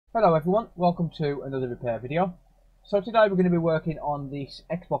Hello everyone, welcome to another repair video. So today we're going to be working on this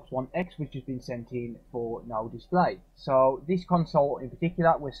Xbox One X which has been sent in for no display. So this console in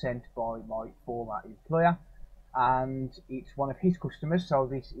particular was sent by my former employer and it's one of his customers, so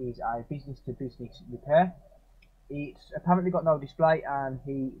this is a business to business repair. It's apparently got no display and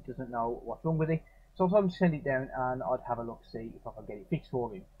he doesn't know what's wrong with it. So I told him to send it down and I'd have a look to see if I can get it fixed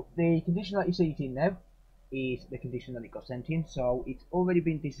for him. The condition that you see it in now is the condition that it got sent in, so it's already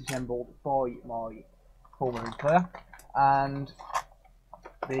been disassembled by my former employer, and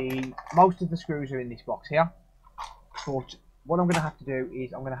most of the screws are in this box here. But what I'm going to have to do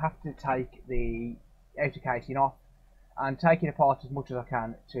is I'm going to have to take the outer casing off and take it apart as much as I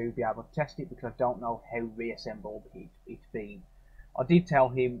can to be able to test it, because I don't know how reassembled it's been. I did tell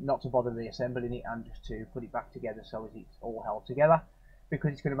him not to bother reassembling it and just to put it back together so as it's all held together,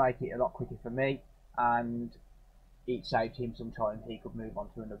 because it's going to make it a lot quicker for me and it saved him some time. He could move on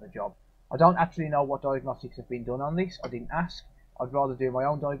to another job. I don't actually know what diagnostics have been done on this. I didn't ask. I'd rather do my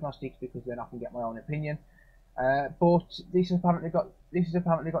own diagnostics because then I can get my own opinion. But this has apparently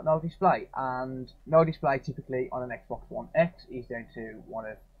got no display, and no display typically on an Xbox One X is down to one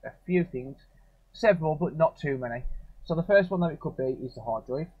of a few things, several but not too many. So the first one that it could be is the hard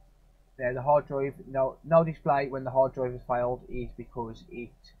drive. Now the hard drive, no display when the hard drive has failed is because it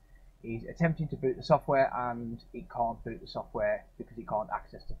is attempting to boot the software and it can't boot the software because it can't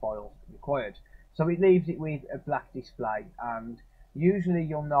access the files required. So it leaves it with a black display, and usually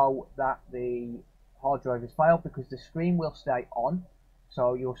you'll know that the hard drive has failed because the screen will stay on,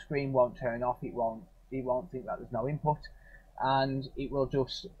 so your screen won't turn off. It won't think that there's no input, and it will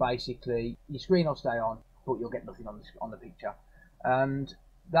just basically, your screen will stay on but you'll get nothing on the picture, and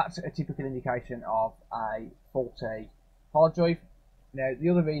that's a typical indication of a faulty hard drive. Now the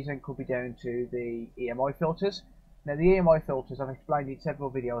other reason could be down to the EMI filters. Now the EMI filters, I've explained in several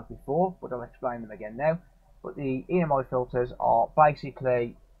videos before, but I'll explain them again now. But the EMI filters are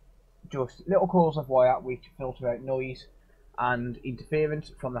basically just little coils of wire which filter out noise and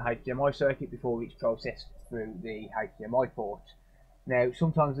interference from the HDMI circuit before it's processed through the HDMI port. Now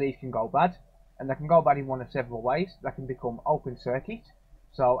sometimes these can go bad, and they can go bad in one of several ways. They can become open circuit.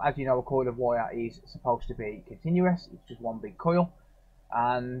 So as you know, a coil of wire is supposed to be continuous, it's just one big coil.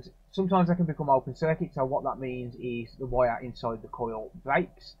 And sometimes they can become open circuit, so what that means is the wire inside the coil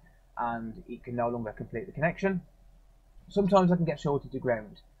breaks and it can no longer complete the connection. Sometimes they can get shorted to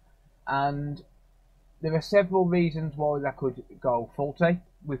ground, and there are several reasons why that could go faulty.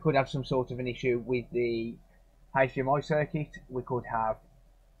 We could have some sort of an issue with the HDMI circuit. We could have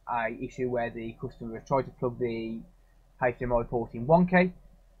an issue where the customer has tried to plug the HDMI port in wonky,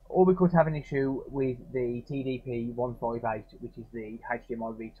 or we could have an issue with the TDP158, which is the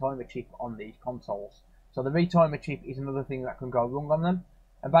HDMI retimer chip on these consoles. So the retimer chip is another thing that can go wrong on them.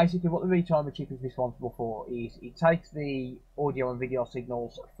 And basically what the retimer chip is responsible for is it takes the audio and video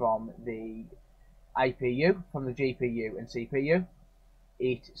signals from the APU, from the GPU and CPU.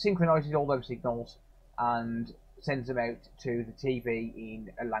 It synchronizes all those signals and sends them out to the TV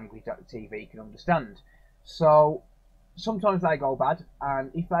in a language that the TV can understand. So sometimes they go bad,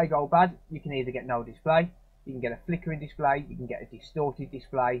 and if they go bad, you can either get no display, you can get a flickering display, you can get a distorted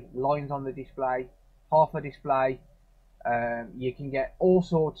display, lines on the display, half a display. You can get all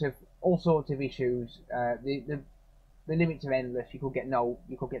sorts of issues. The limits are endless. You could get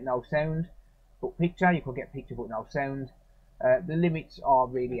no sound but picture. You could get picture but no sound. The limits are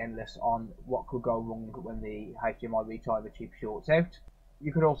really endless on what could go wrong when the HDMI retimer chip shorts out.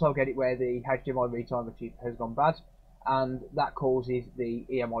 You could also get it where the HDMI retimer chip has gone bad, and that causes the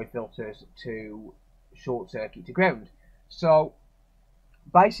EMI filters to short circuit to ground. So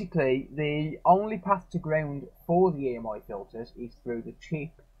basically the only path to ground for the EMI filters is through the chip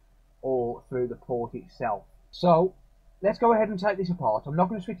or through the port itself. So let's go ahead and take this apart. I'm not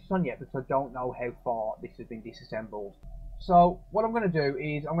going to switch it on yet because I don't know how far this has been disassembled. So what I'm going to do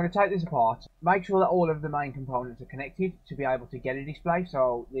is I'm going to take this apart, make sure that all of the main components are connected to be able to get a display.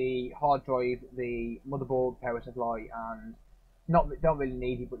 So the hard drive, the motherboard, power supply, and don't really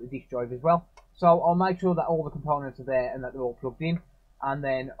need it, but the disk drive as well. So I'll make sure that all the components are there and that they're all plugged in, and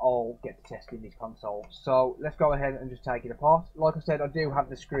then I'll get to testing this console. So let's go ahead and just take it apart. Like I said, I do have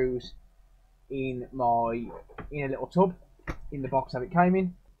the screws in a little tub in the box that it came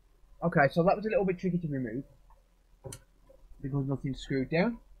in. Okay, so that was a little bit tricky to remove because nothing's screwed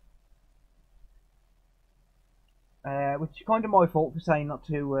down, which is kind of my fault for saying not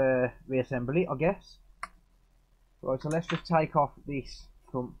to reassemble it, I guess. Right, so let's just take off this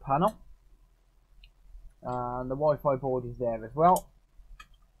front panel, and the Wi-Fi board is there as well.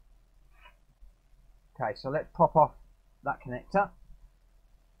 Okay, so let's pop off that connector.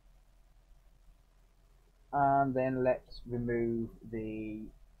 And then let's remove the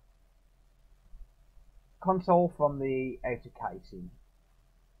console from the outer casing.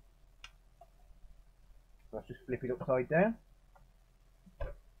 Let's just flip it upside down.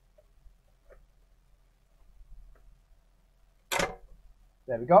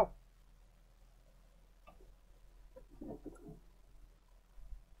 There we go.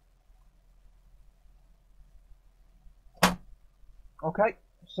 Okay,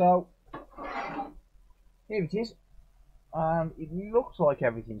 so here it is, and it looks like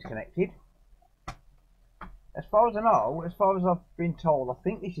everything's connected. As far as I know, as far as I've been told, I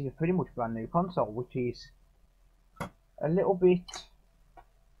think this is a pretty much brand new console, which is a little bit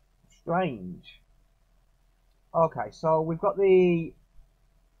strange. Okay, so we've got the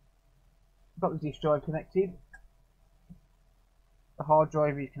disk drive connected, the hard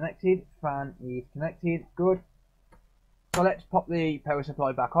drive is connected, fan is connected, good. So let's pop the power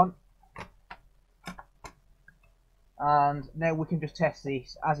supply back on, and now we can just test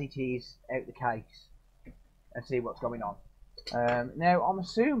this as it is out the case and see what's going on. Now I'm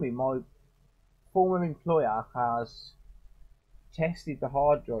assuming my former employer has tested the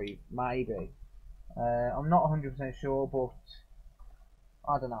hard drive, maybe. I'm not 100% sure, but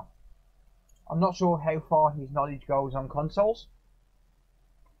I don't know. I'm not sure how far his knowledge goes on consoles.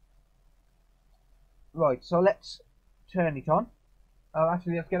 Right, so let's turn it on.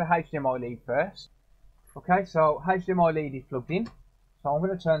 Actually, let's get a HDMI lead first. Okay, so HDMI lead is plugged in. So I'm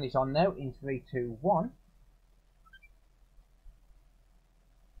going to turn this on now in 3, 2, 1.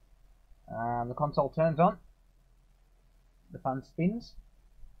 And the console turns on. The fan spins.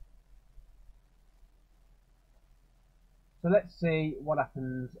 So let's see what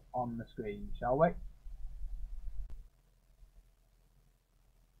happens on the screen, shall we?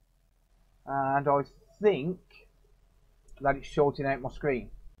 And I think that it's shorting out my screen.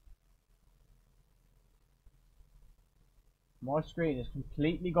 My screen has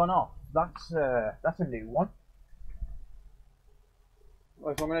completely gone off. That's a new one.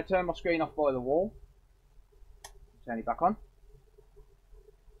 Right, so I'm going to turn my screen off by the wall. Turn it back on.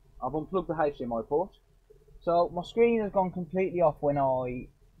 I've unplugged the HDMI port. So my screen has gone completely off when I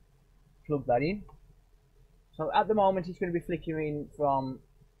plug that in. So at the moment it's going to be flickering from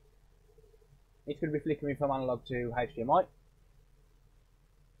analog to HDMI.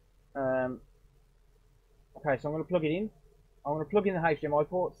 Okay, so I'm going to plug it in. I'm going to plug in the HDMI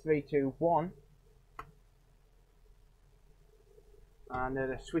port, 3, 2, 1. And then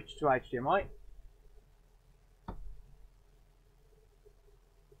a switch to HDMI.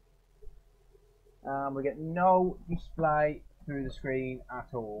 And we get no display through the screen at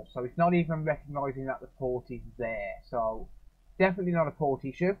all. So it's not even recognising that the port is there. So definitely not a port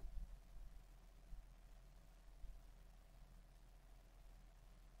issue.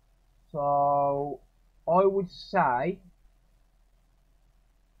 So I would say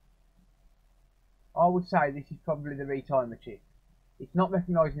this is probably the retimer chip. It's not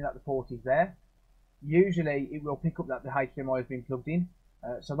recognising that the port is there. Usually it will pick up that the HDMI has been plugged in.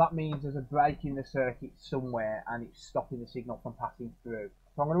 So that means there's a break in the circuit somewhere and it's stopping the signal from passing through.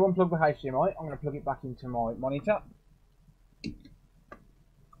 So I'm going to unplug the HDMI. I'm going to plug it back into my monitor.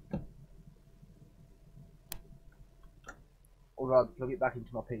 Or rather plug it back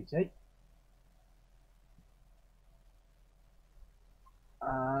into my PC.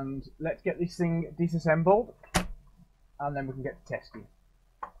 And let's get this thing disassembled and then we can get to testing.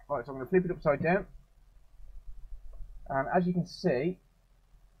 Right, so I'm going to flip it upside down. And as you can see,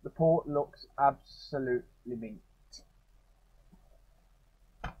 the port looks absolutely mint.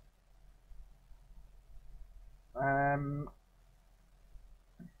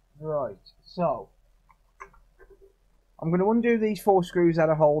 Right, so I'm going to undo these 4 screws that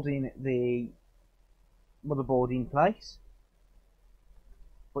are holding the motherboard in place.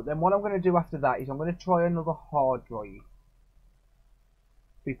 But then what I'm going to do after that is I'm going to try another hard drive.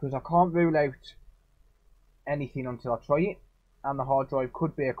 Because I can't rule out anything until I try it. And the hard drive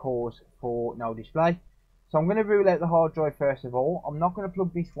could be a cause for no display. So I'm going to rule out the hard drive first of all. I'm not going to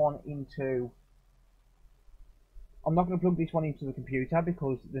plug this one into the computer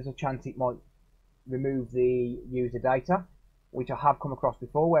because there's a chance it might remove the user data, which I have come across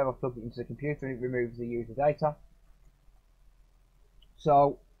before where I've plugged it into the computer and it removes the user data.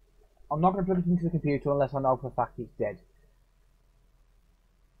 So I'm not going to plug it into the computer unless I know for a fact it's dead.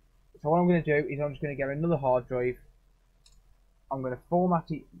 So what I'm going to do is I'm just going to get another hard drive. I'm going to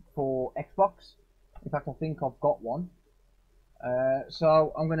format it for Xbox. In fact, I think I've got one.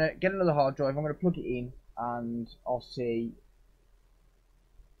 So I'm going to get another hard drive. I'm going to plug it in and I'll see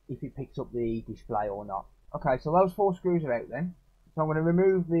if it picks up the display or not. Okay, so those 4 screws are out then. So I'm going to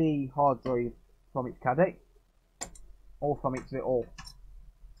remove the hard drive from its caddy or from its little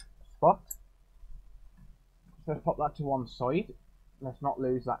spot. So let's pop that to one side. Let's not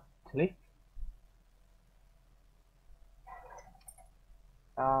lose that clip.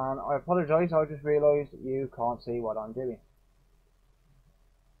 And I apologise, I just realised that you can't see what I'm doing.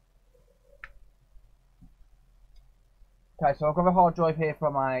 Okay, so I've got a hard drive here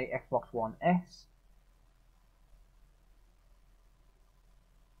from my Xbox One S.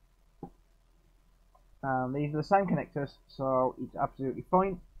 And these are the same connectors, so it's absolutely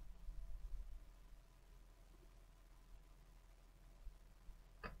fine.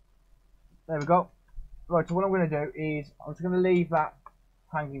 There we go. Right, so what I'm going to do is I'm just going to leave that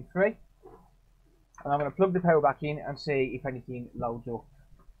hanging free, and I'm going to plug the power back in and see if anything loads up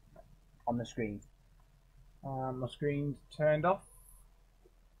on the screen. My screen's turned off.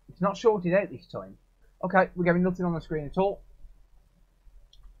 It's not shorted out this time. Okay, we're getting nothing on the screen at all.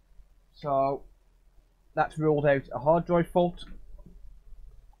 So that's ruled out a hard drive fault.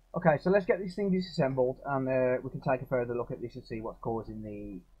 Okay, so let's get this thing disassembled, and we can take a further look at this and see what's causing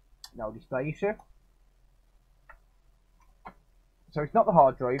the no display issue. So it's not the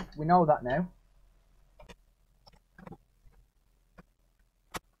hard drive, we know that now.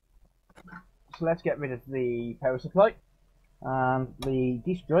 So let's get rid of the power supply and the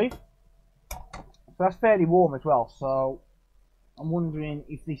disk drive. So that's fairly warm as well, so I'm wondering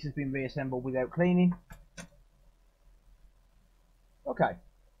if this has been reassembled without cleaning. Okay.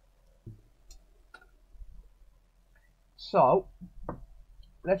 So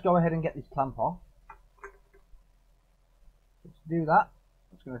let's go ahead and get this clamp off. To do that,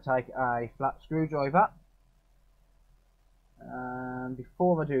 I'm just going to take a flat screwdriver, and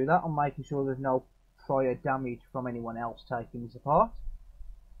before I do that, I'm making sure there's no prior damage from anyone else taking this apart.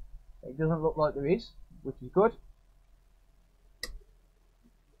 It doesn't look like there is, which is good.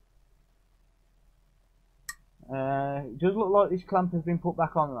 It does look like this clamp has been put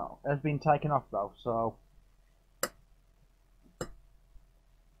back on though, has been taken off though, so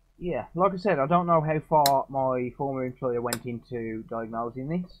yeah, like I said, I don't know how far my former employer went into diagnosing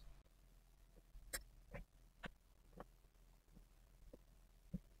this.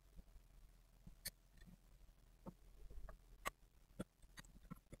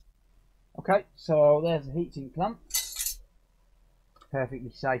 Okay, so there's the heatsink clamp.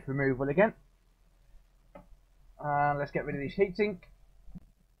 Perfectly safe removal again. And let's get rid of this heatsink.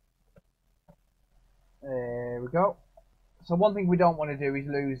 There we go. So one thing we don't want to do is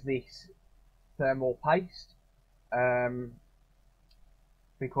lose this thermal paste,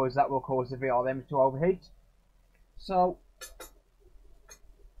 because that will cause the VRMs to overheat. So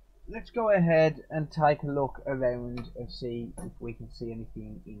let's go ahead and take a look around and see if we can see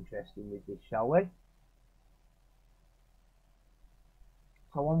anything interesting with this, shall we?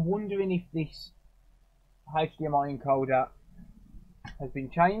 So I'm wondering if this HDMI encoder has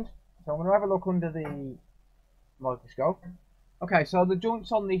been changed. So I'm going to have a look under the microscope. Okay, so the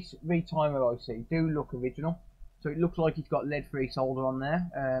joints on this Retimer IC do look original. So it looks like it's got lead-free solder on there.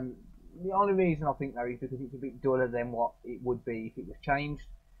 The only reason I think that is because it's a bit duller than what it would be if it was changed.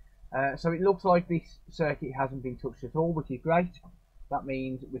 So it looks like this circuit hasn't been touched at all, which is great. That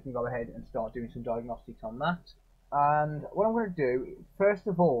means we can go ahead and start doing some diagnostics on that. And what I'm going to do, first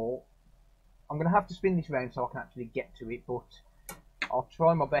of all, I'm going to have to spin this around so I can actually get to it, but I'll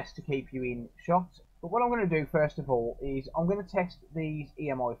try my best to keep you in shot. But what I'm going to do first of all is I'm going to test these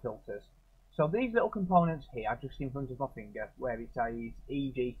EMI filters. So these little components here, just in front of my finger, where it says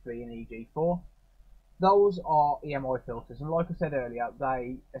EG3 and EG4, those are EMI filters, and like I said earlier,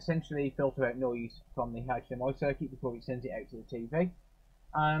 they essentially filter out noise from the HDMI circuit before it sends it out to the TV.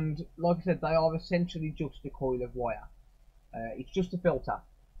 And like I said, they are essentially just a coil of wire. It's just a filter.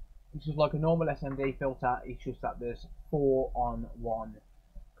 It's just like a normal SMD filter, it's just that there's 4 on 1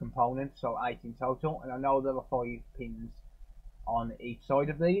 components, so 8 in total. And I know there are 5 pins on each side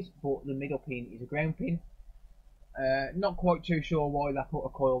of these, but the middle pin is a ground pin. Not quite too sure why they put a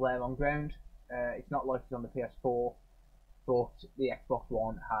coil there on ground. It's not like it's on the PS4, but the Xbox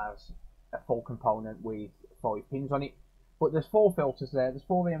One has a full component with 5 pins on it. But there's 4 filters there, there's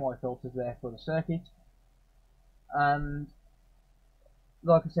 4 EMI filters there for the circuit. And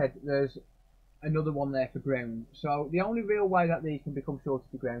like I said, there's another one there for ground. So the only real way that these can become shorted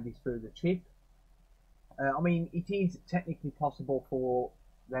to ground is through the chip. I mean, it is technically possible for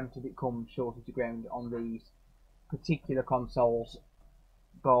them to become shorted to ground on these particular consoles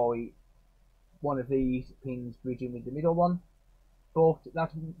by one of these pins bridging with the middle one, but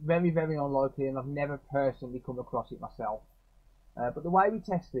that's very, very unlikely, and I've never personally come across it myself. But the way we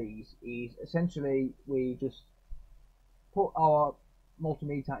test these is essentially we just put our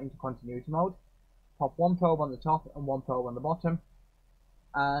multimeter into continuity mode, pop one probe on the top and one probe on the bottom,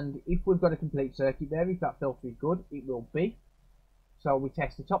 and if we've got a complete circuit there, if that filter is good, it will be. So we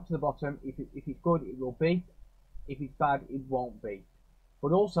test the top to the bottom. If it's good, it will be. If it's bad, it won't be.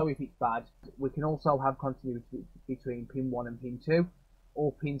 But also, if it's bad, we can also have continuity between pin 1 and pin 2,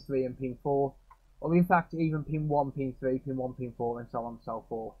 or pin 3 and pin 4, or in fact even pin 1, pin 3, pin 1, pin 4, and so on and so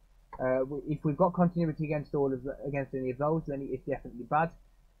forth. If we've got continuity against any of those, then it's definitely bad.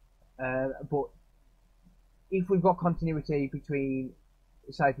 But if we've got continuity between,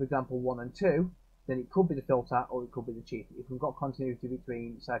 say for example, 1 and 2, then it could be the filter or it could be the chip. If we've got continuity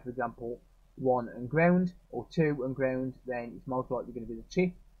between, say for example, 1 and ground or 2 and ground, then it's most likely going to be the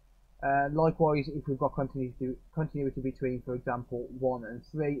chip. Likewise, if we've got continuity between, for example, 1 and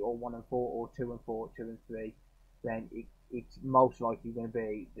 3 or 1 and 4 or 2 and 4, 2 and 3, then it's most likely going to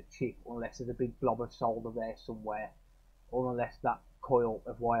be the chip, unless there's a big blob of solder there somewhere, or unless that coil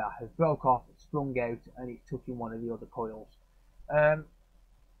of wire has broke off, sprung out, and it's touching one of the other coils.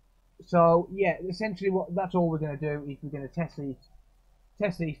 So yeah, essentially that's all we're going to do is we're going to test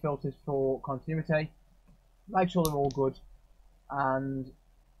these filters for continuity, make sure they're all good, and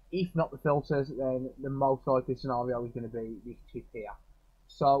if not the filters, then the most likely scenario is going to be this chip here.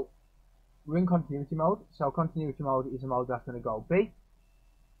 So we're in continuity mode. So continuity mode is a mode that's going to go B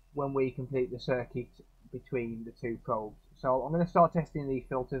when we complete the circuit between the two probes. So I'm going to start testing these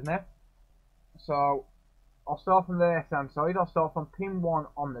filters now. So I'll start from the left hand side. I'll start from pin 1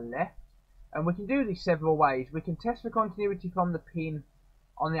 on the left, and we can do this several ways. We can test for continuity from the pin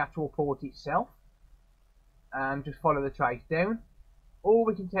on the actual port itself and just follow the trace down, or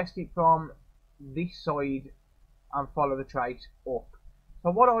we can test it from this side and follow the trace up.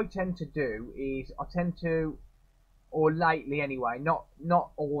 So what I tend to do is or lately anyway, not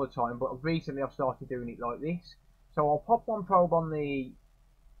all the time, but recently I've started doing it like this. So I'll pop one probe on the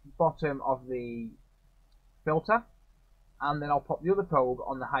bottom of the filter, and then I'll pop the other probe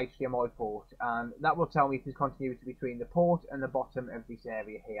on the HDMI port, and that will tell me if there's continuity between the port and the bottom of this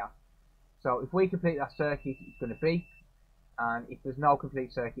area here. So if we complete that circuit, it's going to beep, and if there's no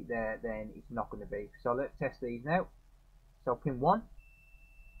complete circuit there, then it's not going to beep. So let's test these now. So pin 1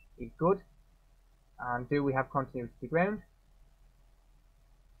 is good, and do we have continuity to ground?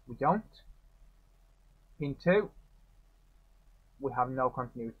 We don't. Pin 2, we have no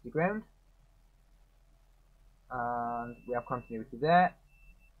continuity to ground, and we have continuity there.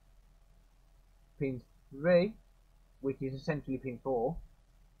 Pin 3, which is essentially pin 4,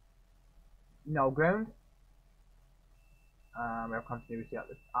 no ground, we have continuity at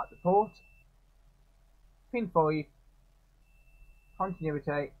the port. Pin 5,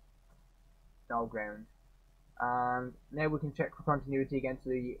 continuity, no ground. And now we can check for continuity against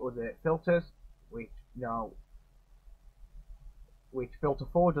the other filters, which filter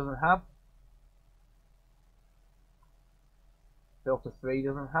 4 doesn't have, filter 3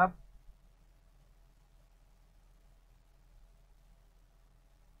 doesn't have,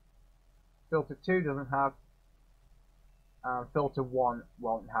 filter 2 doesn't have, and filter 1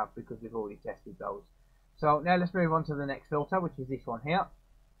 won't have because we've already tested those. So now let's move on to the next filter, which is this one here,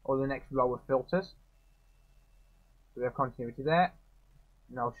 or the next row of filters. So we have continuity there,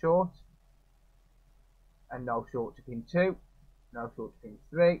 no short, and no short to pin 2, no short to pin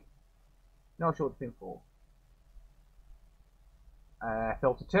 3, no short to pin 4.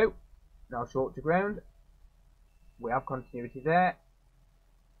 Filter 2, no short to ground, we have continuity there,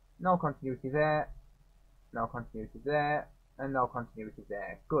 no continuity there, no continuity there, and no continuity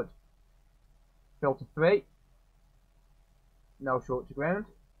there. Good. Filter 3, no short to ground,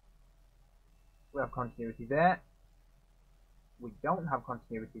 we have continuity there, we don't have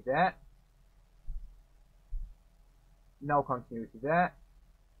continuity there, no continuity there,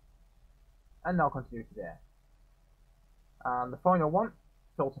 and no continuity there. And the final one,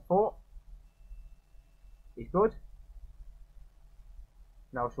 filter 4, is good,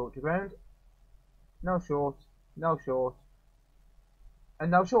 no short to ground, no short, no short, and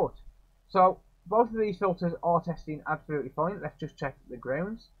no short. So both of these filters are testing absolutely fine. Let's just check the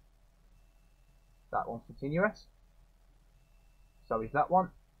grounds. That one's continuous, so is that one,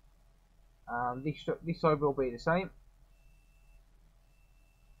 and this side will be the same.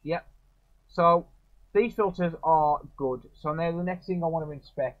 Yep. So these filters are good. So now the next thing I want to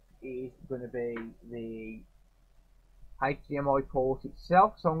inspect is going to be the HDMI port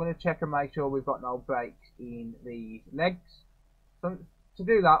itself. So I'm going to check and make sure we've got no breaks in these legs. So to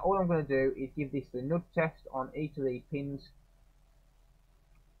do that, all I'm going to do is give this the nudge test on each of these pins.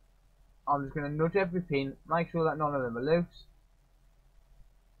 I'm just going to nudge every pin, make sure that none of them are loose.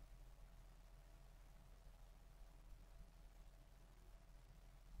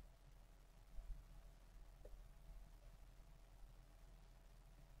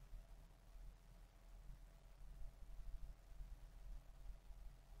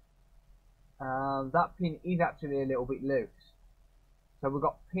 and that pin is actually a little bit loose. So we've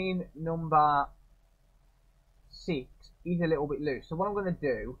got pin number 6 is a little bit loose. So what I'm going to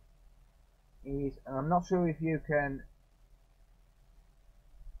do is, and I'm not sure if you can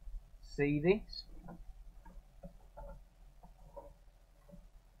see this,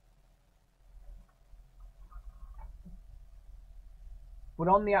 but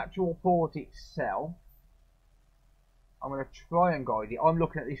on the actual port itself, I'm going to try and guide it. I'm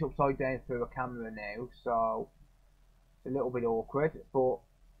looking at this upside down through a camera now, so it's a little bit awkward, but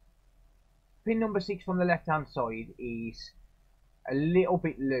pin number 6 from the left hand side is a little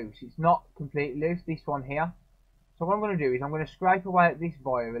bit loose. It's not completely loose, this one here. So what I'm going to do is I'm going to scrape away at this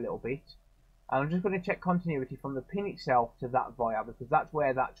wire a little bit, and I'm just going to check continuity from the pin itself to that wire, because that's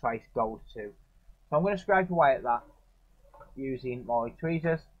where that trace goes to. So I'm going to scrape away at that using my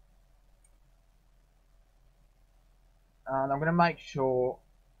tweezers, and I'm going to make sure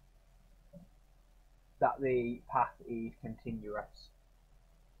that the path is continuous.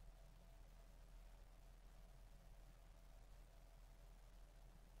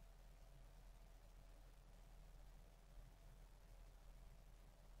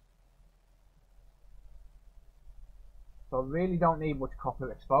 So I really don't need much copper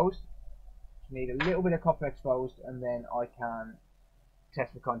exposed. Just need a little bit of copper exposed, and then I can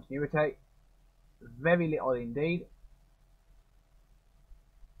test the continuity. Very little indeed.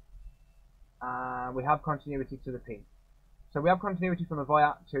 And we have continuity to the pin. So we have continuity from the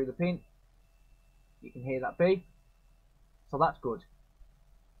wire to the pin. You can hear that beep. So that's good.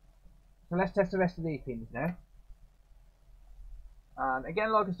 So let's test the rest of these pins now. And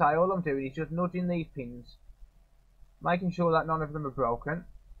again, like I say, all I'm doing is just nudging these pins, making sure that none of them are broken.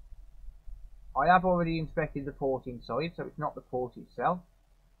 I have already inspected the port inside, so it's not the port itself.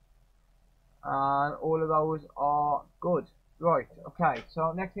 And all of those are good. Right, okay,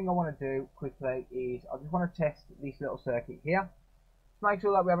 so next thing I want to do quickly is I just want to test this little circuit here. Just make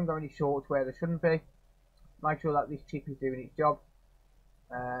sure that we haven't got any shorts where there shouldn't be. Make sure that this chip is doing its job.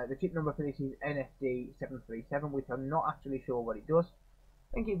 The chip number for this is NFD737, which I'm not actually sure what it does.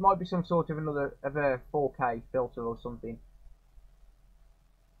 I think it might be some sort of a 4K filter or something.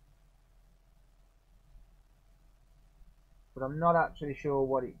 But I'm not actually sure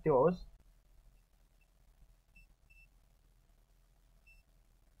what it does.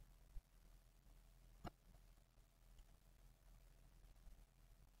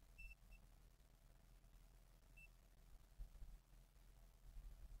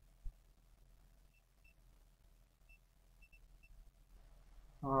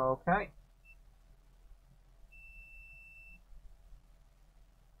 Okay.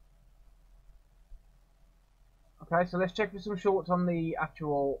 Okay, so let's check for some shorts on the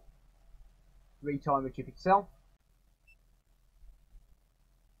actual retimer chip itself.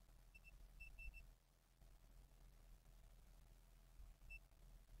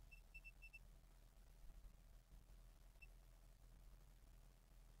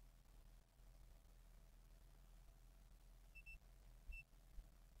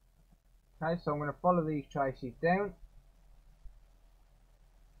 Okay, so I'm going to follow these traces down,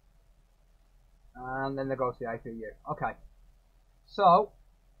 and then they go to the APU. Okay, so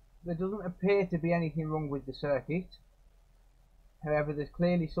there doesn't appear to be anything wrong with the circuit. However, there's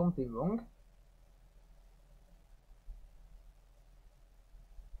clearly something wrong.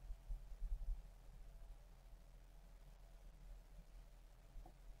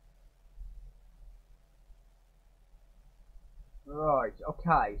 Right,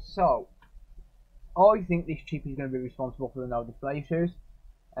 okay, so I think this chip is going to be responsible for the no display issues.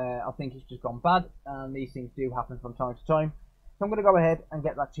 I think it's just gone bad, and these things do happen from time to time. So I'm going to go ahead and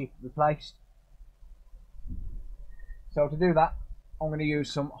get that chip replaced. So to do that, I'm going to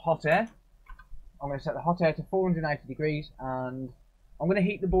use some hot air. I'm going to set the hot air to 480 degrees, and I'm going to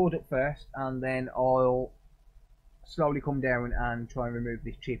heat the board up first, and then I'll slowly come down and try and remove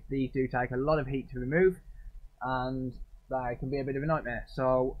this chip. These do take a lot of heat to remove, and they can be a bit of a nightmare.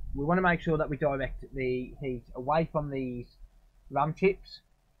 So we want to make sure that we direct the heat away from these RAM chips.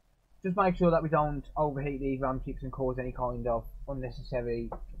 Just make sure that we don't overheat these RAM chips and cause any kind of unnecessary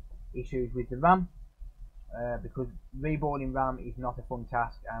issues with the RAM, because reboarding RAM is not a fun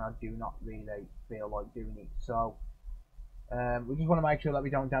task, and I do not really feel like doing it. So we just want to make sure that we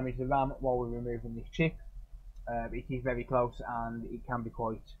don't damage the RAM while we're removing this chip. It is very close, and it can be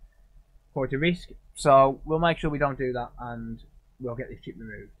quite a risk, so we'll make sure we don't do that, and we'll get this chip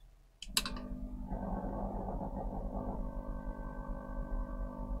removed.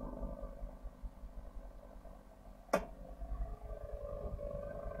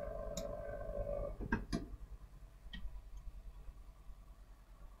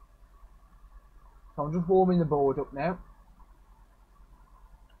 So I'm just warming the board up now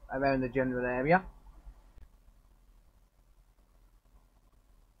around the general area.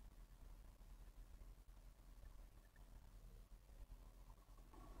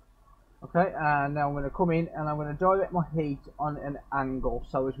 Okay, and now I'm going to come in and I'm going to direct my heat on an angle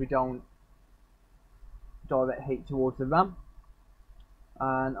so as we don't direct heat towards the RAM.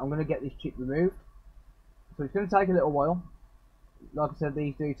 And I'm going to get this chip removed. So it's going to take a little while. Like I said,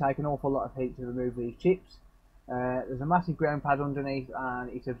 these do take an awful lot of heat to remove these chips. There's a massive ground pad underneath and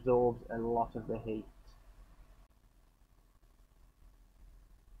it absorbs a lot of the heat.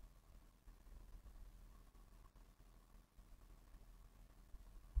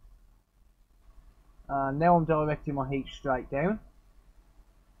 And now I'm directing my heat straight down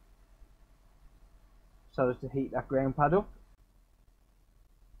so as to heat that ground pad up.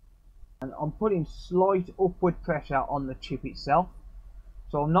 And I'm putting slight upward pressure on the chip itself.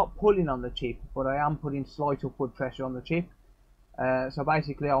 So I'm not pulling on the chip, but I am putting slight upward pressure on the chip. So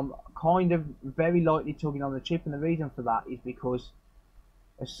basically I'm kind of very lightly tugging on the chip, and the reason for that is because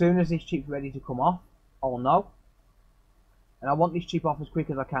as soon as this chip's ready to come off, I'll know. And I want this chip off as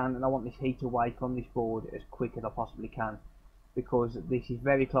quick as I can, and I want this heat away from this board as quick as I possibly can, because this is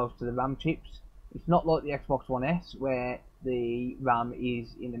very close to the RAM chips. It's not like the Xbox One S where the RAM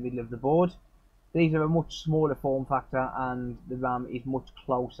is in the middle of the board. These are a much smaller form factor and the RAM is much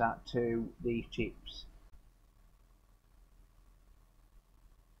closer to these chips.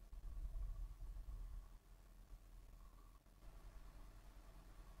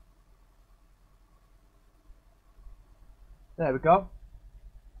 There we go.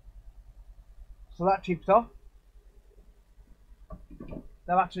 So that chip's off.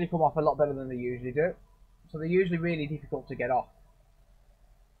 They've actually come off a lot better than they usually do. So they're usually really difficult to get off.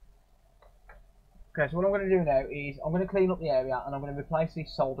 Okay, so what I'm going to do now is I'm going to clean up the area and I'm going to replace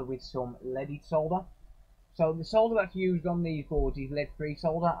this solder with some leaded solder. So the solder that's used on these boards is lead-free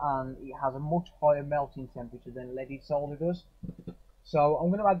solder, and it has a much higher melting temperature than leaded solder does. So I'm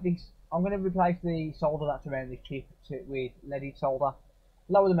going to add this. I'm going to replace the solder that's around this chip with leaded solder,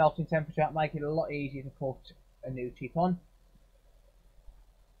 lower the melting temperature, make it a lot easier to put a new chip on,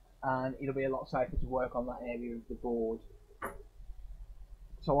 and it'll be a lot safer to work on that area of the board.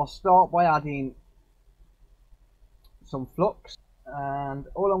 So I'll start by adding some flux, and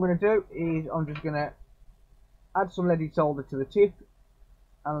all I'm going to do is I'm just going to add some leaded solder to the tip,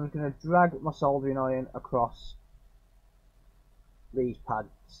 and I'm just going to drag my soldering iron across these pads.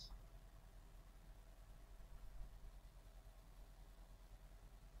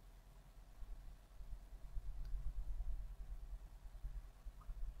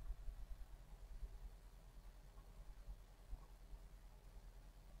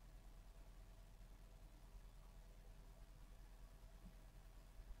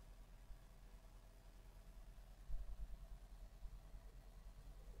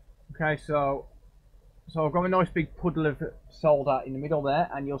 Okay, so I've got a nice big puddle of solder in the middle there,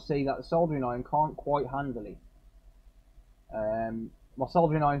 and you'll see that the soldering iron can't quite handle it. My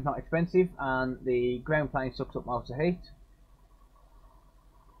soldering iron is not expensive, and the ground plane sucks up most of the heat.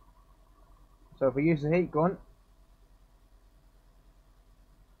 So if we use the heat gun,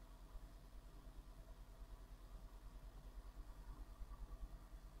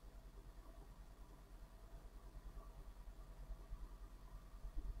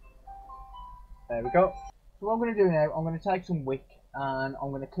 there we go. So what I'm going to do now, I'm going to take some wick and I'm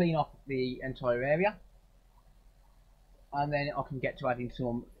going to clean off the entire area, and then I can get to adding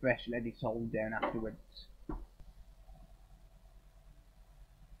some fresh leaded solder down afterwards.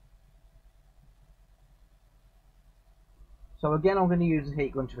 So again, I'm going to use the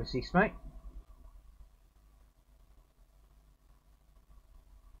heat gun to assist me.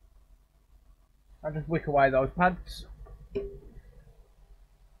 I'll just wick away those pads,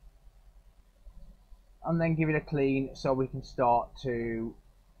 and then give it a clean so we can start to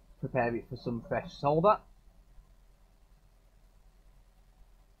prepare it for some fresh solder.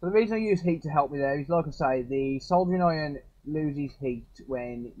 So the reason I use heat to help me there is, like I say, the soldering iron loses heat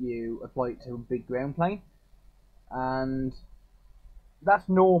when you apply it to a big ground plane, and that's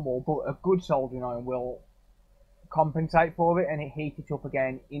normal, but a good soldering iron will compensate for it and it heat it up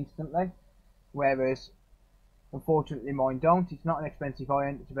again instantly, whereas unfortunately mine don't. It's not an expensive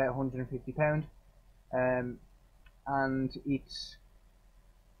iron, it's about £150, and it's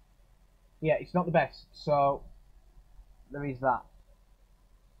not the best, so there is that.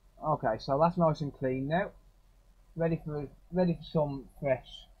 Okay, so that's nice and clean now, ready for some fresh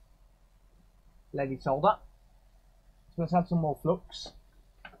leaded solder. So let's add some more flux.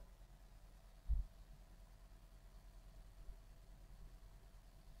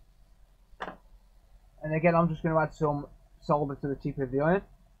 And again, I'm just going to add some solder to the tip of the iron.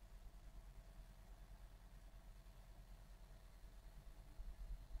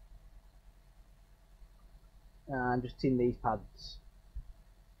 And just tin these pads.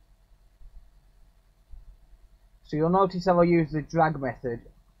 So you'll notice how I use the drag method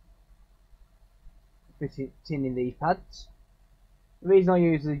for tinning these pads. The reason I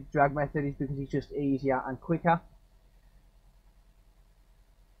use the drag method is because it's just easier and quicker.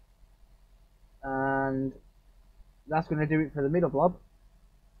 And that's going to do it for the middle blob.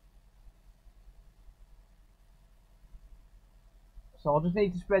 So I'll just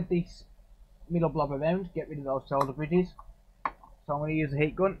need to spread this middle blob around, get rid of those solder bridges. So I'm going to use a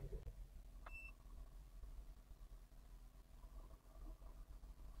heat gun.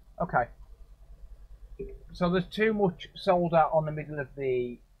 Okay. So there's too much solder on the middle of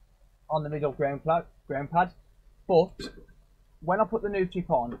the ground pad, but when I put the new chip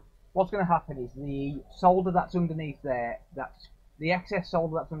on, what's going to happen is the solder that's underneath there, that's the excess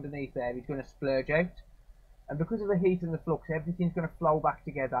solder that's underneath there, is going to splurge out, and because of the heat and the flux, everything's going to flow back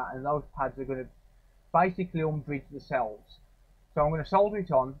together, and those pads are going to basically unbridge themselves. So I'm going to solder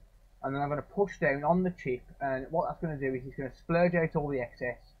it on, and then I'm going to push down on the chip, and what that's going to do is it's going to splurge out all the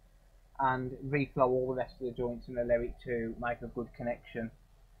excess and reflow all the rest of the joints and allow it to make a good connection.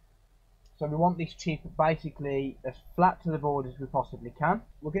 So we want this chip basically as flat to the board as we possibly can.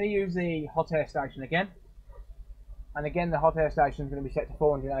 We're going to use the hot air station again, and again the hot air station is going to be set to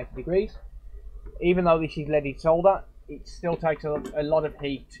 480 degrees. Even though this is leaded solder, it still takes a lot of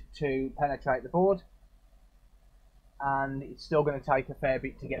heat to penetrate the board, and it's still going to take a fair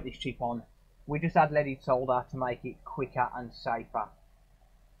bit to get this chip on. We just add leaded solder to make it quicker and safer.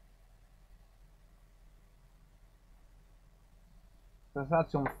 So let's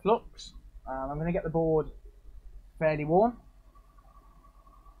add some flux. I'm going to get the board fairly warm.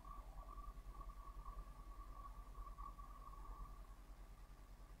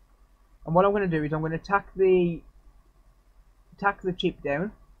 And what I'm going to do is I'm going to tack the chip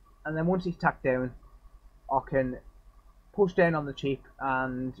down, and then once it's tacked down, I can push down on the chip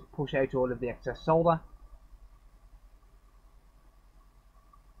and push out all of the excess solder.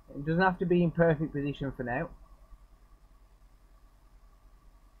 It doesn't have to be in perfect position for now.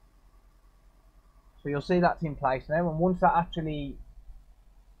 So you'll see that's in place now, and once that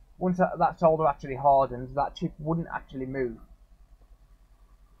solder actually hardens, that chip wouldn't actually move.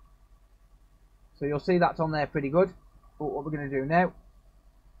 So you'll see that's on there pretty good. But what we're going to do now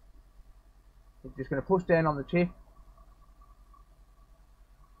is just going to push down on the chip.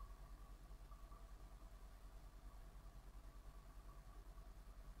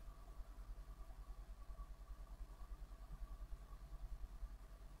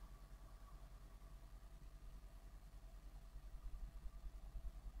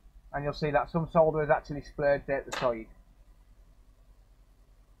 And you'll see that some solder has actually splurged out the side.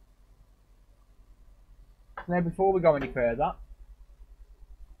 Now before we go any further,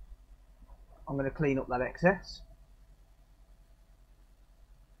 I'm going to clean up that excess.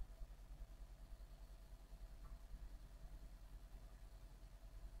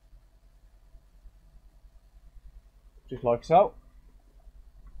 Just like so.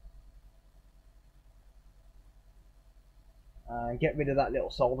 And get rid of that little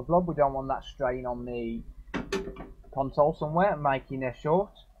solder blob. We don't want that straying on the console somewhere and making a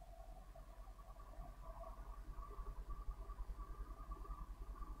short.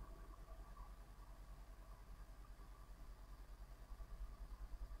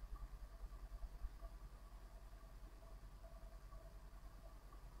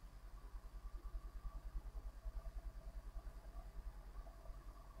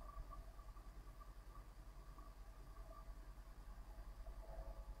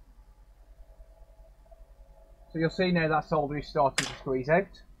 So you'll see now that solder is starting to squeeze out.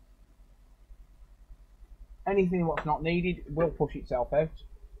 Anything what's not needed will push itself out.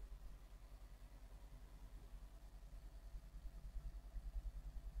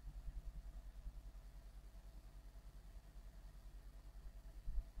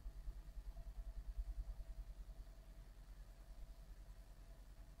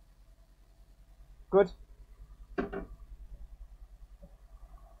 Good.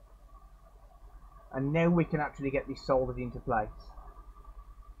 And now we can actually get this soldered into place.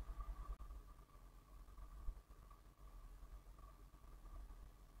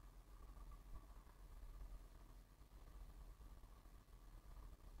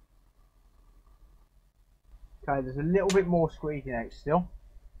 Okay, there's a little bit more squeezing out still.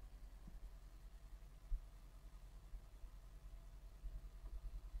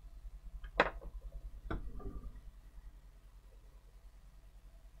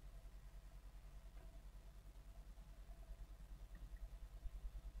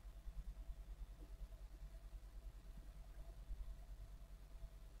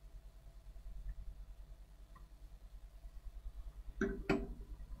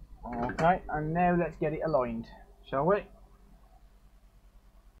 Okay, and now let's get it aligned, shall we?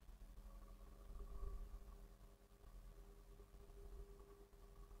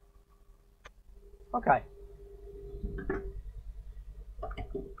 Okay.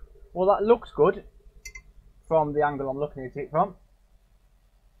 Well, that looks good from the angle I'm looking at it from.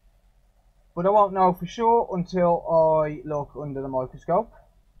 But I won't know for sure until I look under the microscope.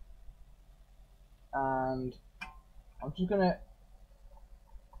 And I'm just going to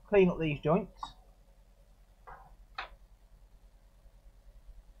clean up these joints.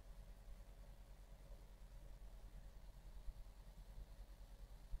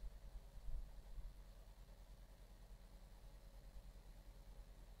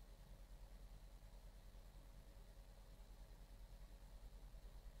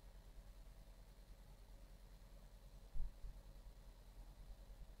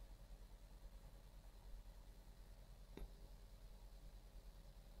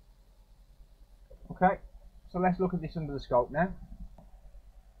 Okay, so let's look at this under the scope now.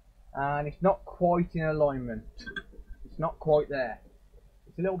 And it's not quite in alignment. It's not quite there.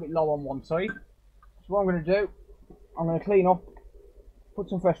 It's a little bit low on one side. So what I'm going to do, I'm going to clean up, put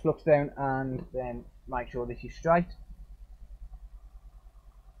some fresh flux down, and then make sure this is straight.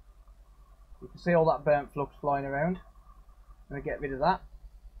 You can see all that burnt flux flying around. I'm going to get rid of that.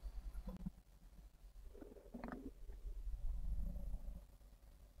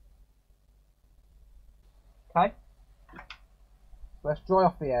 Okay, let's dry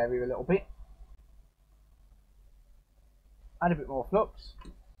off the area a little bit, add a bit more flux,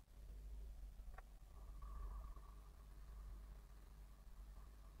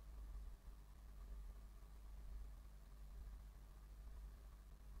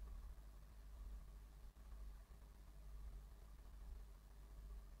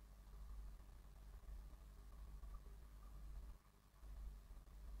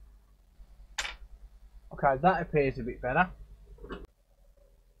 okay, that appears a bit better.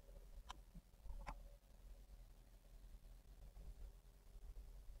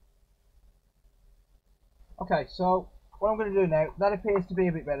 Okay, so what I'm going to do now, that appears to be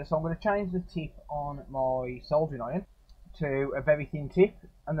a bit better, so I'm going to change the tip on my soldering iron to a very thin tip,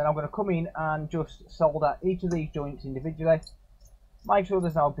 and then I'm going to come in and just solder each of these joints individually, make sure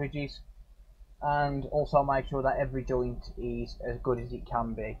there's no bridges, and also make sure that every joint is as good as it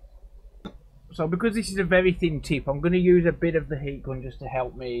can be. So because this is a very thin tip, I'm going to use a bit of the heat gun just to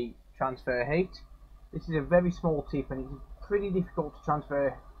help me transfer heat. This is a very small tip and it's pretty difficult to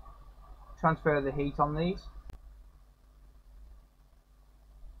transfer the heat on these.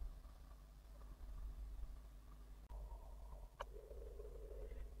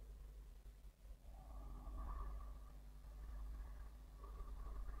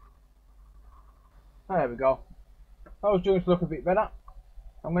 There we go. Those joints look a bit better.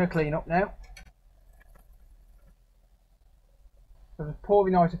 I'm going to clean up now. So just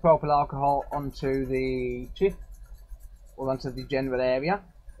pouring isopropyl alcohol onto the chip, or onto the general area.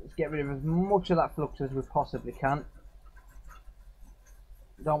 Let's get rid of as much of that flux as we possibly can.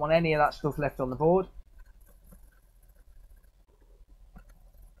 Don't want any of that stuff left on the board.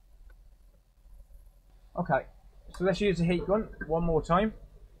 Okay, so let's use the heat gun one more time.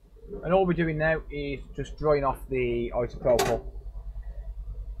 And all we're doing now is just drying off the isopropyl.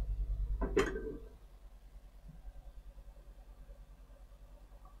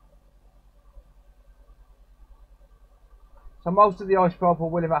 So most of the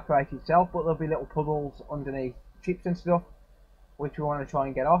isopropyl will evaporate itself, but there'll be little puddles underneath chips and stuff, which we want to try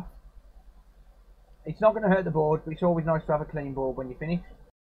and get off. It's not going to hurt the board, but it's always nice to have a clean board when you finish.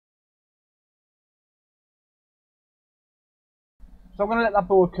 So I'm going to let that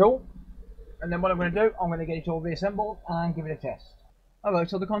board cool, and then what I'm going to do, I'm going to get it all reassembled and give it a test.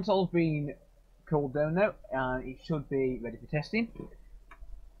 Alright, so the console's been cooled down now, and it should be ready for testing.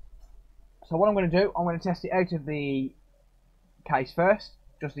 So what I'm going to do, I'm going to test it out of the case first,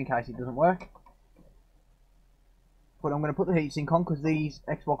 just in case it doesn't work. But I'm going to put the heatsink on because these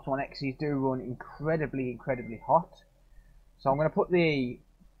Xbox One X's do run incredibly hot. So I'm going to put the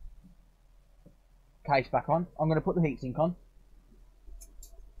case back on. I'm going to put the heatsink on.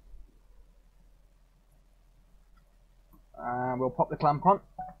 And we'll pop the clamp on.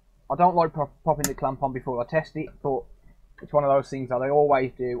 I don't like popping the clamp on before I test it, but it's one of those things that I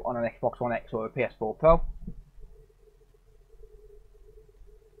always do on an Xbox One X or a PS4 Pro.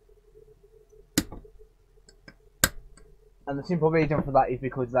 And the simple reason for that is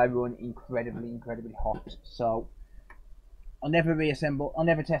because they run incredibly hot. So I'll never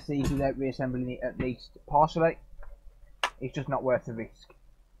test these without reassembling it at least partially. It's just not worth the risk.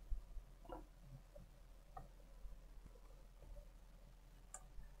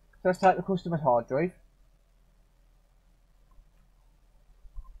 So let's take the customer's hard drive.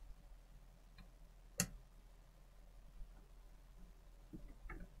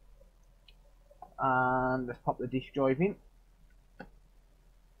 And let's pop the disk drive in.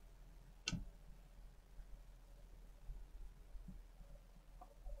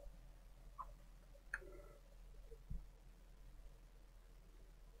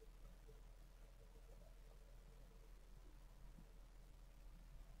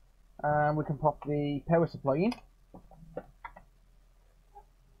 And we can pop the power supply in.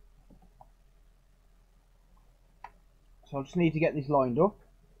 So I just need to get this lined up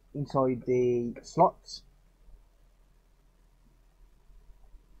inside the slots.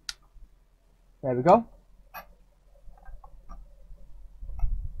 There we go.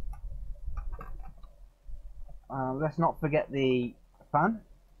 Let's not forget the fan.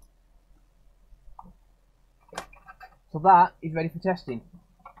 So that is ready for testing.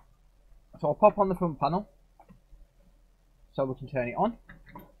 So I'll pop on the front panel so we can turn it on.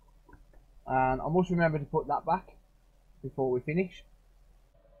 And I must remember to put that back before we finish.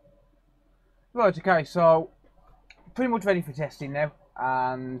 Right, okay, so pretty much ready for testing now.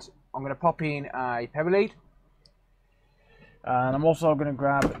 And I'm going to pop in a power lead. And I'm also going to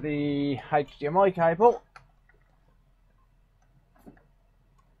grab the HDMI cable.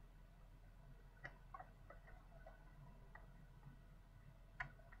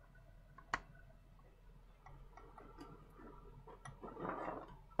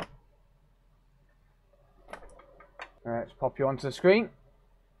 Let's pop you onto the screen.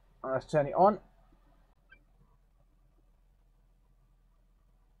 Let's turn it on.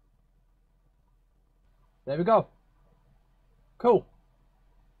 There we go. Cool.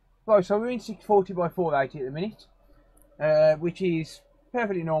 Right, so we're in 640 by 480 at the minute, which is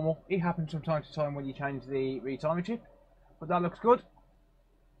perfectly normal. It happens from time to time when you change the retimer chip, but that looks good.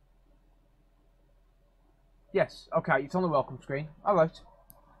 Yes, okay, it's on the welcome screen. Alright.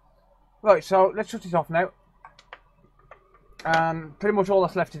 Right, so let's shut it off now. Pretty much all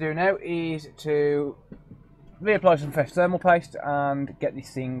that's left to do now is to reapply some fresh thermal paste and get this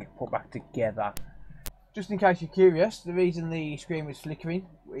thing put back together. Just in case you're curious, the reason the screen was flickering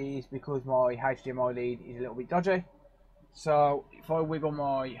is because my HDMI lead is a little bit dodgy. So if I wiggle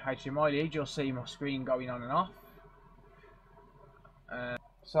my HDMI lead, you'll see my screen going on and off.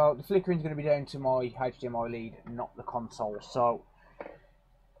 So the flickering is going to be down to my HDMI lead, not the console. So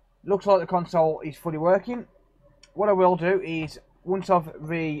looks like the console is fully working. What I will do is, once I've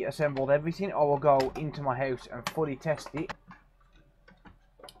reassembled everything, I will go into my house and fully test it.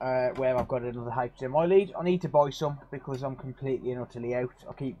 Where I've got another HDMI lead. I need to buy some because I'm completely and utterly out.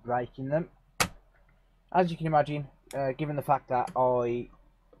 I keep breaking them. As you can imagine, given the fact that I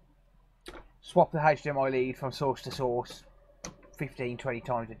swap the HDMI lead from source to source 15-20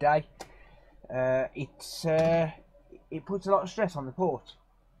 times a day, it puts a lot of stress on the port,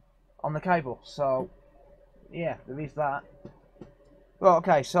 on the cable. So yeah, there is that. Well,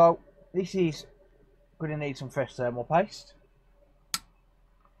 okay, so this is going to need some fresh thermal paste.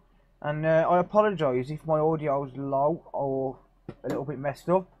 And I apologise if my audio is low or a little bit messed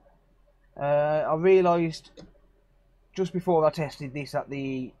up. I realised just before I tested this that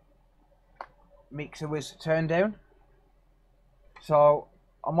the mixer was turned down. So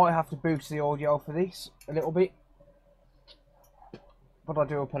I might have to boost the audio for this a little bit. But I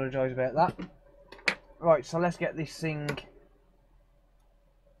do apologise about that. Right, so let's get this thing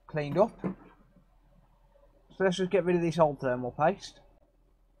cleaned up. So let's just get rid of this old thermal paste.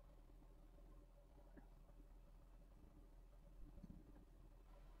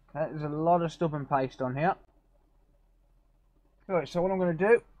 Okay, there's a lot of stubborn paste on here. Right, so what I'm going to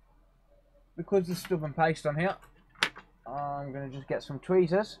do, because there's stubborn paste on here, I'm going to just get some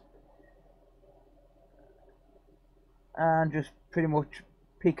tweezers and just pretty much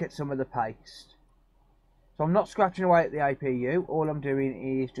pick at some of the paste. So I'm not scratching away at the APU, all I'm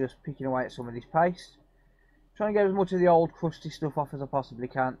doing is just picking away at some of this paste, trying to get as much of the old crusty stuff off as I possibly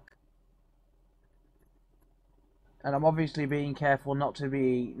can. And I'm obviously being careful not to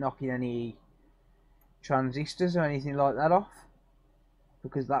be knocking any transistors or anything like that off,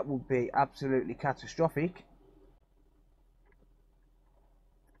 because that would be absolutely catastrophic.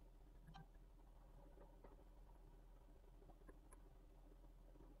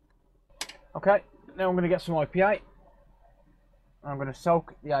 Okay, now I'm going to get some IPA. I'm going to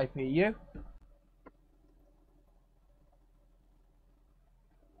soak the APU.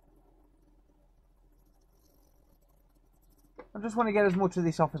 I just want to get as much of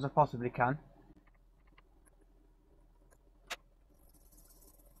this off as I possibly can.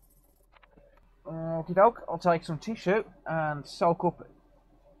 Okie doke, I'll take some tissue and soak up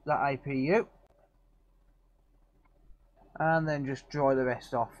that APU, and then just dry the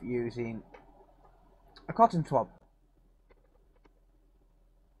rest off using a cotton swab.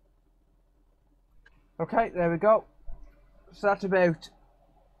 Okay, there we go. So that's about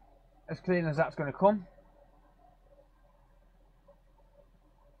as clean as that's going to come.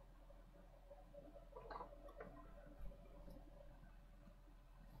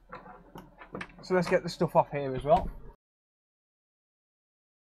 So let's get the stuff off here as well.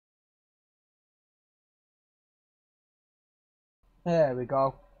 There we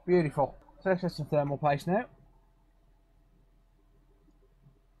go. Beautiful. So let's get some thermal paste now.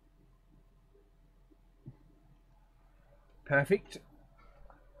 Perfect.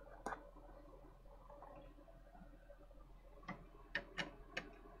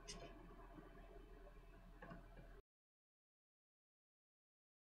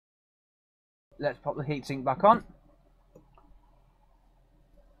 Let's pop the heatsink back on.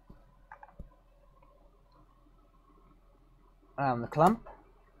 And the clamp.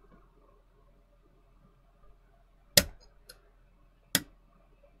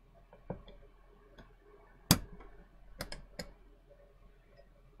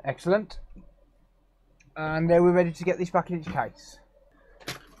 Excellent. And now we're ready to get this back in its case.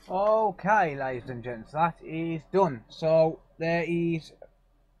 Okay, ladies and gents, that is done. So there is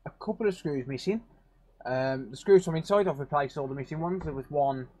a couple of screws missing. The screws from inside, I've replaced all the missing ones. There was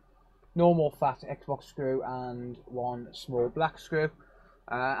one normal fat Xbox screw and one small black screw.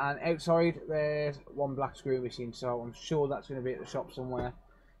 And outside there's one black screw missing, so I'm sure that's going to be at the shop somewhere.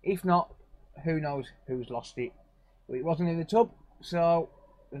 If not, who knows who's lost it. But it wasn't in the tub, so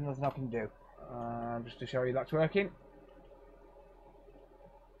there's nothing I can do. Just to show you that's working.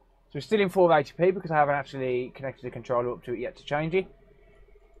 So it's still in 480p because I haven't actually connected the controller up to it yet to change it.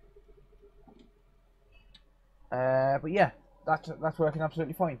 But yeah, that's working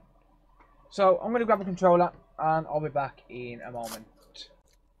absolutely fine. So I'm going to grab the controller and I'll be back in a moment.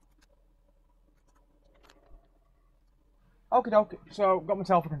 Okay, doke. So got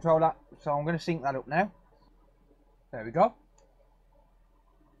myself a controller, so I'm going to sync that up now. There we go.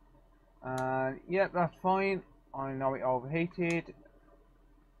 And yeah, that's fine. I know it overheated.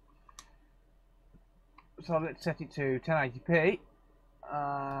 So let's set it to 1080p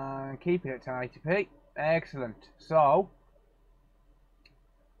and keep it at 1080p. Excellent. So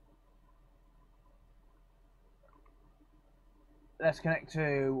let's connect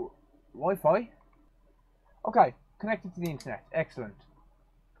to Wi-Fi. Okay, connected to the internet. Excellent.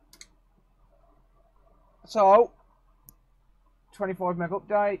 So 25 meg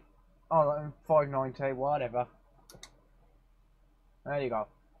update. Oh, 590, whatever. There you go.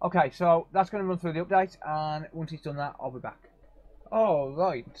 Okay, so that's going to run through the update, and once it's done that, I'll be back.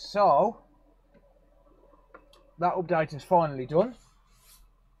 Alright, so that update is finally done.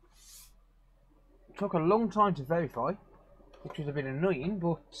 It took a long time to verify, which was a bit annoying,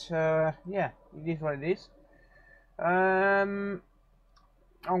 but yeah, it is what it is. I'm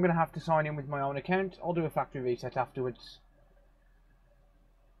going to have to sign in with my own account. I'll do a factory reset afterwards.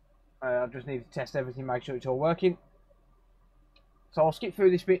 I just need to test everything, make sure it's all working. So I'll skip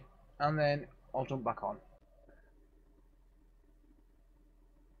through this bit and then I'll jump back on.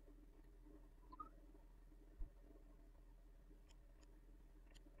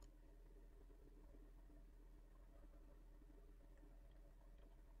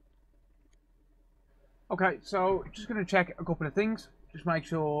 Okay, so just going to check a couple of things. Just make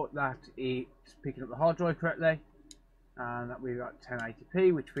sure that it's picking up the hard drive correctly and that we've got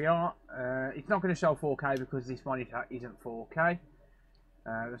 1080p, which we are. It's not going to show 4K because this monitor isn't 4K.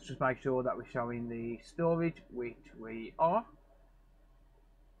 Let's just make sure that we're showing the storage, which we are.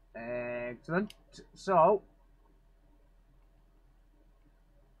 Excellent. So,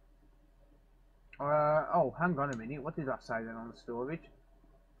 oh, hang on a minute. What did that say then on the storage?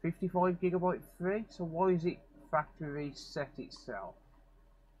 55GB free. So why is it factory reset itself?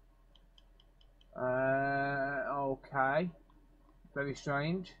 Okay. Very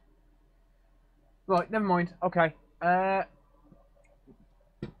strange. Right, never mind. Okay.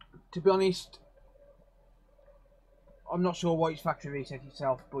 To be honest, I'm not sure why it's factory reset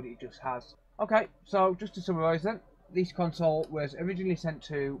itself, but it just has. Okay, so just to summarise then, this console was originally sent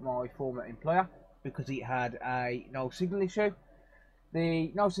to my former employer because it had a no signal issue.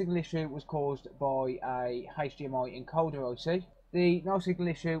 The no signal issue was caused by a HDMI encoder IC. The no signal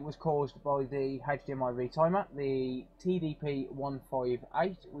issue was caused by the HDMI retimer, the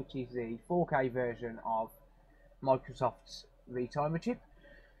TDP158, which is the 4K version of Microsoft's retimer chip.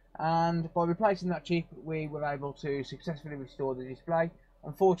 And by replacing that chip, we were able to successfully restore the display.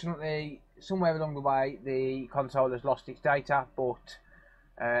 Unfortunately, somewhere along the way, the console has lost its data, but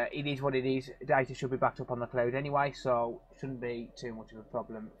It is what it is. Data should be backed up on the cloud anyway, so it shouldn't be too much of a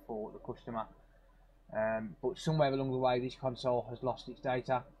problem for the customer. But somewhere along the way, this console has lost its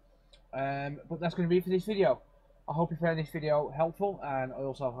data. But that's going to be it for this video. I hope you found this video helpful, and I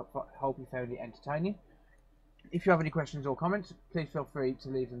also hope you found it entertaining. If you have any questions or comments, please feel free to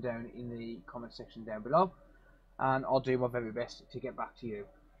leave them down in the comment section down below, and I'll do my very best to get back to you.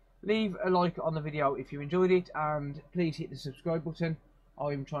 Leave a like on the video if you enjoyed it, and please hit the subscribe button.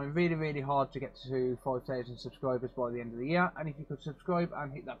 I'm trying really hard to get to 5,000 subscribers by the end of the year, and if you could subscribe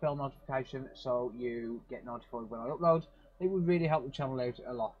and hit that bell notification so you get notified when I upload, it would really help the channel out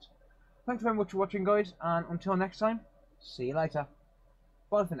a lot. Thanks very much for watching, guys, and until next time, see you later.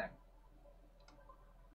 Bye for now.